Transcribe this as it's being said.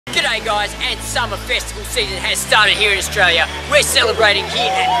G'day guys, and summer festival season has started here in Australia. We're celebrating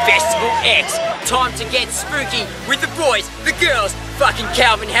here at Festival X. Time to get spooky with the boys, the girls, fucking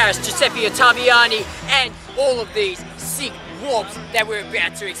Calvin Harris, Giuseppe Ottaviani, and all of these sick warps that we're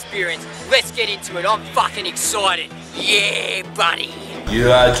about to experience. Let's get into it, I'm fucking excited. Yeah, buddy. You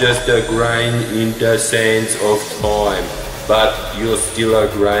are just a grain in the sands of time, but you're still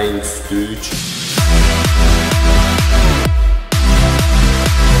a grain, stooge.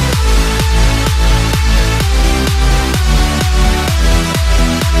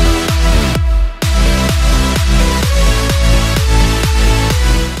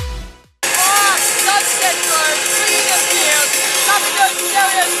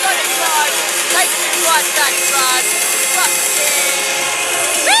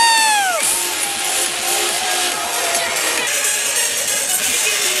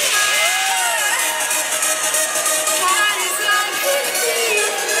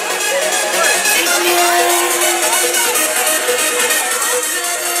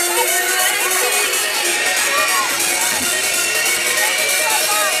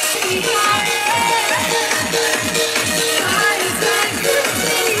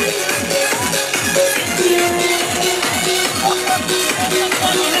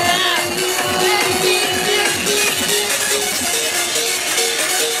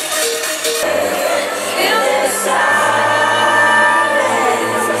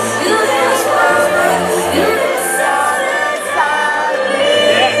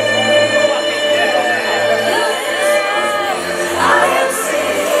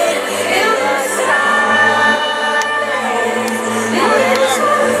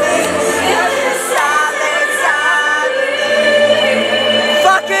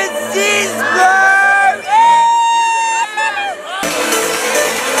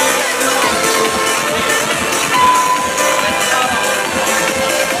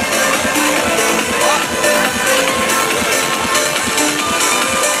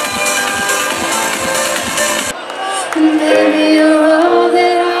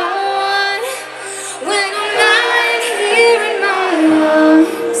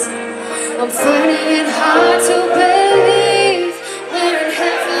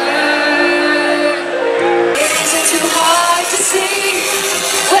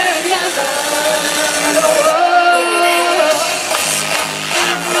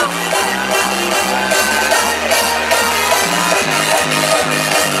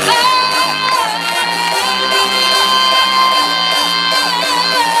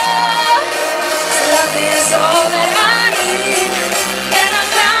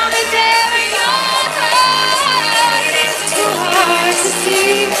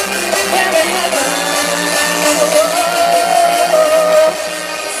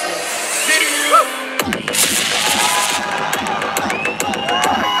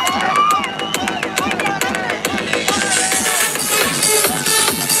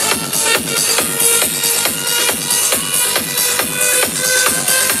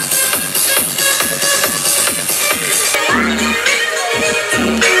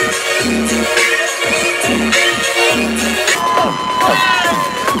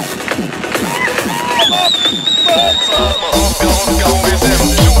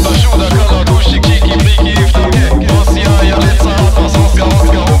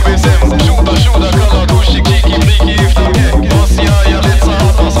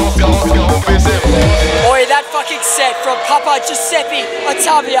 From Papa Giuseppe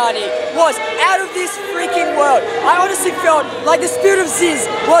Ottaviani was out of this freaking world. I honestly felt like the spirit of Zyzz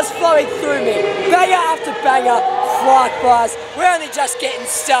was flowing through me. Banger after banger, fuck bars. We're only just getting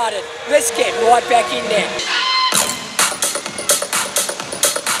started. Let's get right back in there.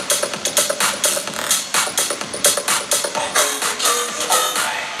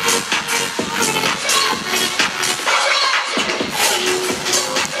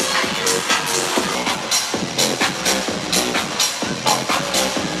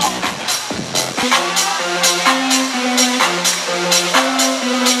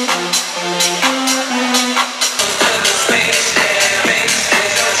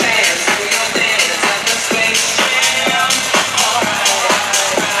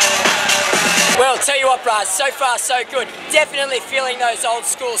 Brahz, so far so good. Definitely feeling those old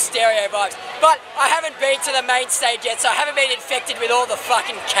school stereo vibes. But I haven't been to the main stage yet, so I haven't been infected with all the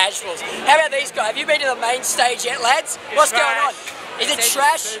fucking casuals. How about these guys? Have you been to the main stage yet, lads? What's going on? Is it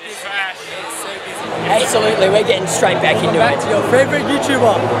trash? Absolutely, we're getting straight back into it. To your favourite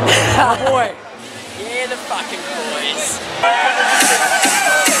YouTuber, my boy. Yeah, the fucking boys.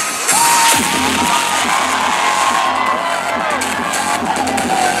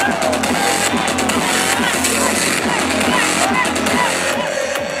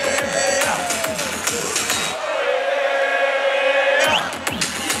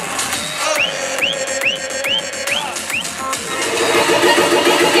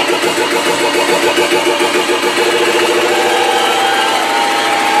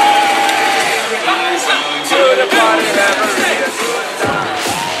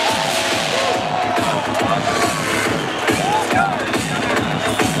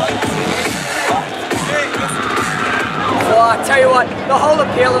 whole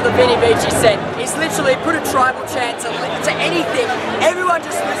appeal of the Vinny Vici set is literally put a tribal chant to anything. Everyone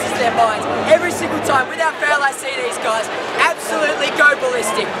just loses their minds every single time. Without fail, I see these guys absolutely go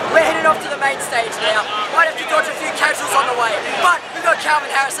ballistic. We're heading off to the main stage now. Might have to dodge a few casuals on the way, but we've got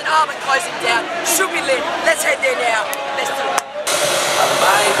Calvin Harris and Armin closing down. Should be lit. Let's head there now. Let's do it. I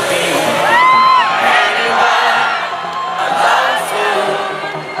might be anyone alone through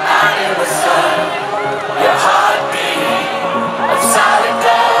out in the sun. Your heartbeat of solid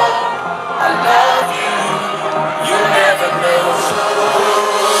gold. I love you. You never know.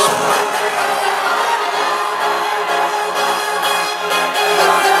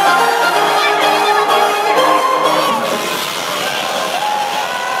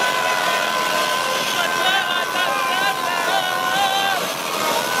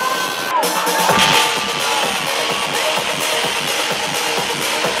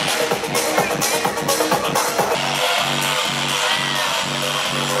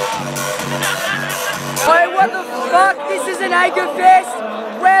 Wait, what the fuck? This is an Anger Fest?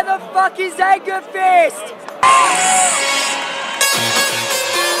 Where the fuck is Anger Fest?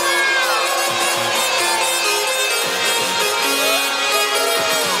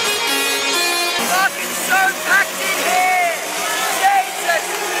 Fucking so packed in here! Jesus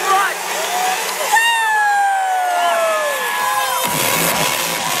Christ!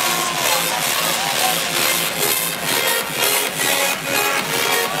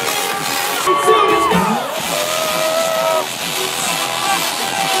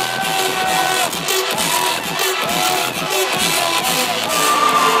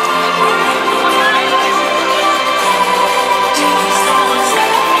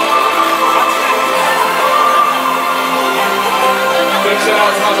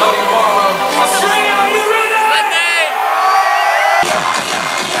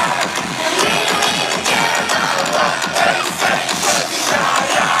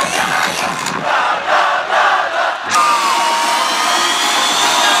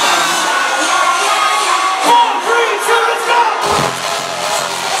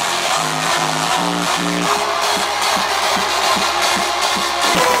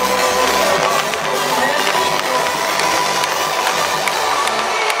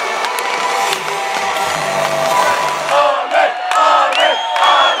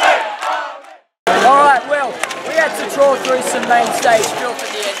 Through some main stage filth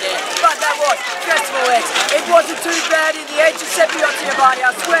at the end there, but that was Festival X. It wasn't too bad in the age of Giuseppe Ottaviani,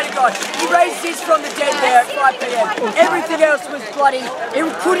 I swear to God. He raised Zyzz from the dead there at 5 PM. Everything else was bloody. It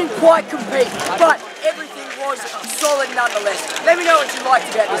couldn't quite compete, but everything was solid nonetheless. Let me know what you liked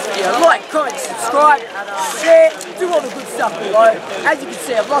about this video. Like, comment, subscribe, share, do all the good stuff below. As you can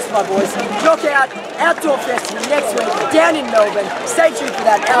see, I've lost my voice. Knockout Outdoor Festival next week down in Melbourne. Stay tuned for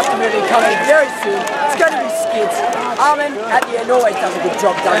that Aftermovie coming very soon. It's going to be skits. Armin at the end always does a good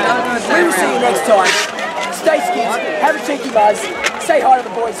job, doesn't he? We will see you next time. Stay skids, have a cheeky buzz, say hi to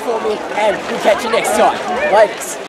the boys for me, and we'll catch you next time. Laters.